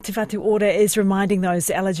Te Whatu Ora is reminding those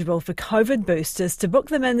eligible for COVID boosters to book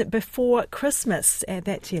them in before Christmas. Add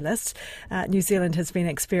that to your list. New Zealand has been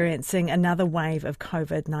experiencing another wave of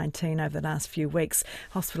COVID-19 over the last few weeks.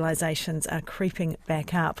 Hospitalisations are creeping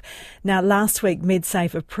back up. Now, last week,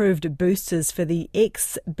 Medsafe approved boosters for the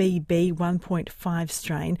XBB 1.5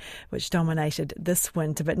 strain, which dominated this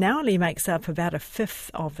winter, but now only makes up about a fifth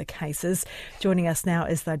of the cases. Joining us now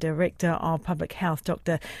is the Director of Public Health,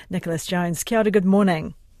 Dr. Nicholas Jones. Kia ora, good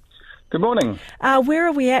morning. Good morning. Where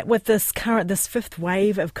are we at with this fifth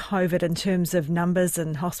wave of COVID in terms of numbers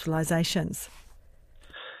and hospitalisations?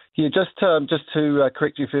 Yeah, just to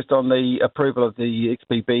correct you first on the approval of the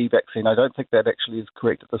XBB vaccine, I don't think that actually is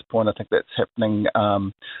correct at this point. I think that's happening,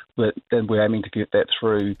 and we're aiming to get that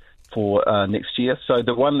through for next year. So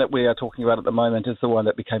the one that we are talking about at the moment is the one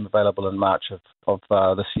that became available in March of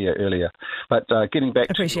this year earlier. But getting back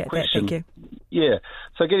to the question, that. Thank you. Yeah.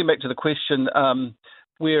 So getting back to the question.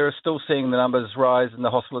 We're still seeing the numbers rise in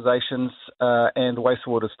the hospitalisations, and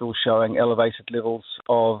wastewater is still showing elevated levels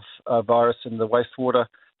of virus in the wastewater.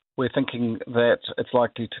 We're thinking that it's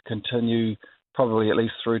likely to continue probably at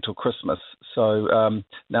least through till Christmas. So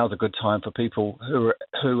now's a good time for people who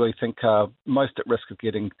we think are most at risk of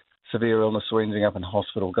getting severe illness or ending up in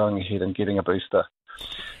hospital, going ahead and getting a booster.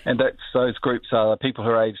 And those groups are people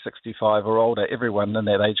who are age 65 or older, everyone in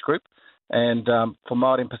that age group. And for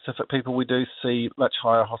Māori and Pacific people, we do see much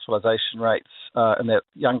higher hospitalisation rates in that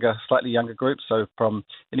slightly younger group. So from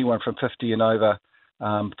anyone from 50 and over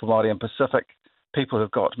for Māori and Pacific, people who've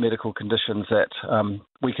got medical conditions that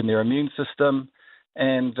weaken their immune system.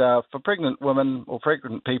 And for pregnant women or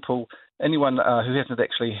pregnant people, anyone who hasn't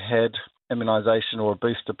actually had immunisation or a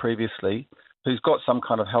booster previously, who's got some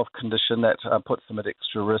kind of health condition that puts them at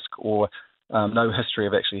extra risk or no history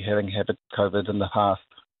of actually having had COVID in the past.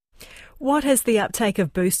 What has the uptake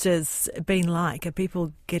of boosters been like? Are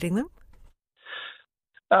people getting them?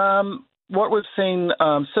 What we've seen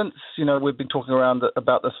since, we've been talking around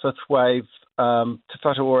about this fifth wave, Te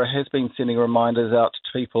Whatu Ora has been sending reminders out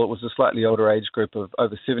to people. It was a slightly older age group of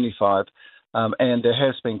over 75, and there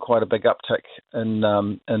has been quite a big uptick in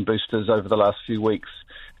boosters over the last few weeks.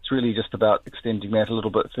 It's really just about extending that a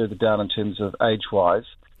little bit further down in terms of age-wise.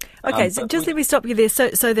 Okay, so just let me stop you there.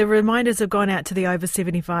 So the reminders have gone out to the over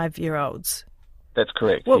 75-year-olds? That's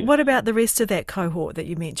correct. Well, yes. What about the rest of that cohort that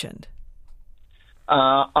you mentioned?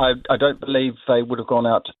 I don't believe they would have gone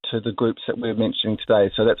out to the groups that we're mentioning today,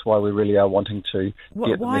 so that's why we really are wanting to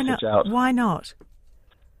get the message out. Why not?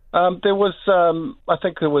 We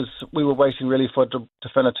were waiting really for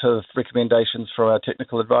definitive recommendations from our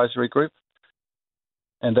technical advisory group,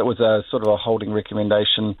 and that was a sort of a holding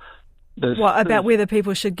recommendation. About whether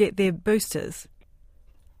people should get their boosters?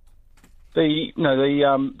 The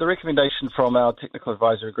recommendation from our technical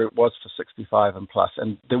advisory group was for 65 and plus,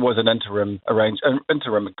 and there was an interim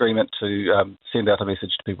agreement to send out a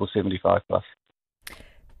message to people 75 plus.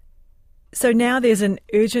 So now there's an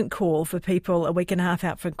urgent call for people a week and a half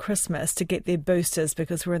out from Christmas to get their boosters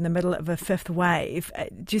because we're in the middle of a fifth wave.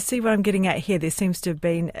 Do you see what I'm getting at here? There seems to have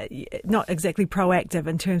been not exactly proactive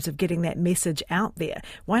in terms of getting that message out there.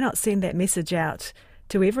 Why not send that message out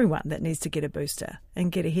to everyone that needs to get a booster and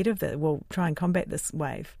get ahead of try and combat this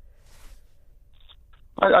wave?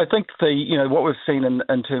 I think what we've seen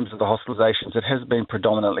in terms of the hospitalisations, it has been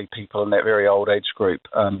predominantly people in that very old age group.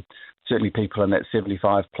 Certainly people in that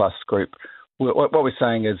 75 plus group. What we're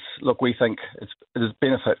saying is, look, we think it is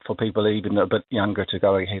benefit for people even a bit younger to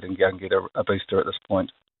go ahead and get a booster at this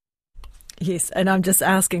point. Yes, and I'm just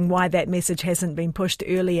asking why that message hasn't been pushed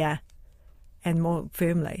earlier and more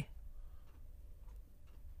firmly.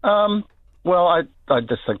 Well, I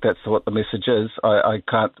just think that's what the message is. I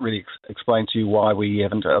can't really explain to you why we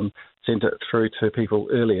haven't sent it through to people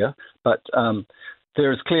earlier, but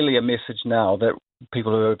there is clearly a message now that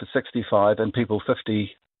people who are over 65 and people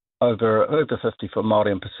 50 over 50 for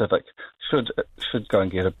Māori and Pacific should go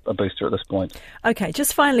and get a booster at this point. Okay,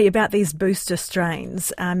 just finally about these booster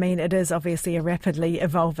strains. I mean, it is obviously a rapidly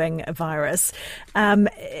evolving virus.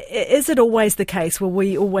 Is it always the case? Will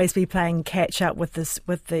we always be playing catch up with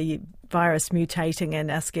the virus mutating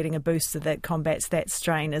and us getting a booster that combats that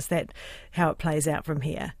strain? Is that how it plays out from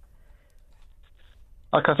here?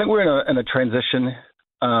 I think we're in a transition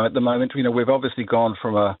at the moment. We've obviously gone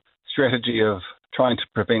from a strategy of trying to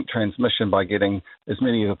prevent transmission by getting as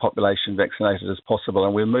many of the population vaccinated as possible,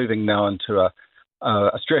 and we're moving now into a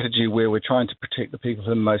strategy where we're trying to protect the people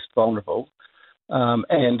who are most vulnerable.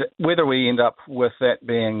 And whether we end up with that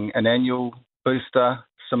being an annual booster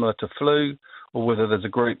similar to flu, or whether there's a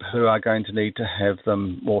group who are going to need to have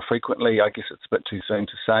them more frequently, I guess it's a bit too soon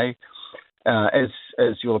to say.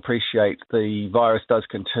 As you'll appreciate, the virus does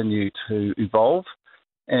continue to evolve,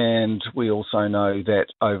 and we also know that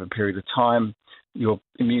over a period of time, your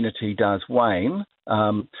immunity does wane.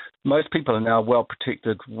 Most people are now well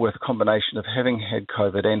protected with a combination of having had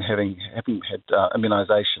COVID and having had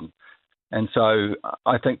immunisation. And so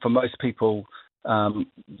I think for most people,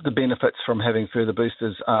 the benefits from having further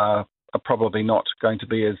boosters are probably not going to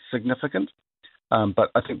be as significant.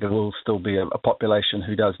 But I think there will still be a population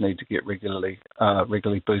who does need to get regularly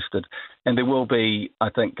boosted. And there will be, I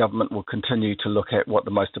think government will continue to look at what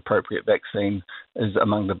the most appropriate vaccine is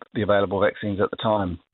among the available vaccines at the time.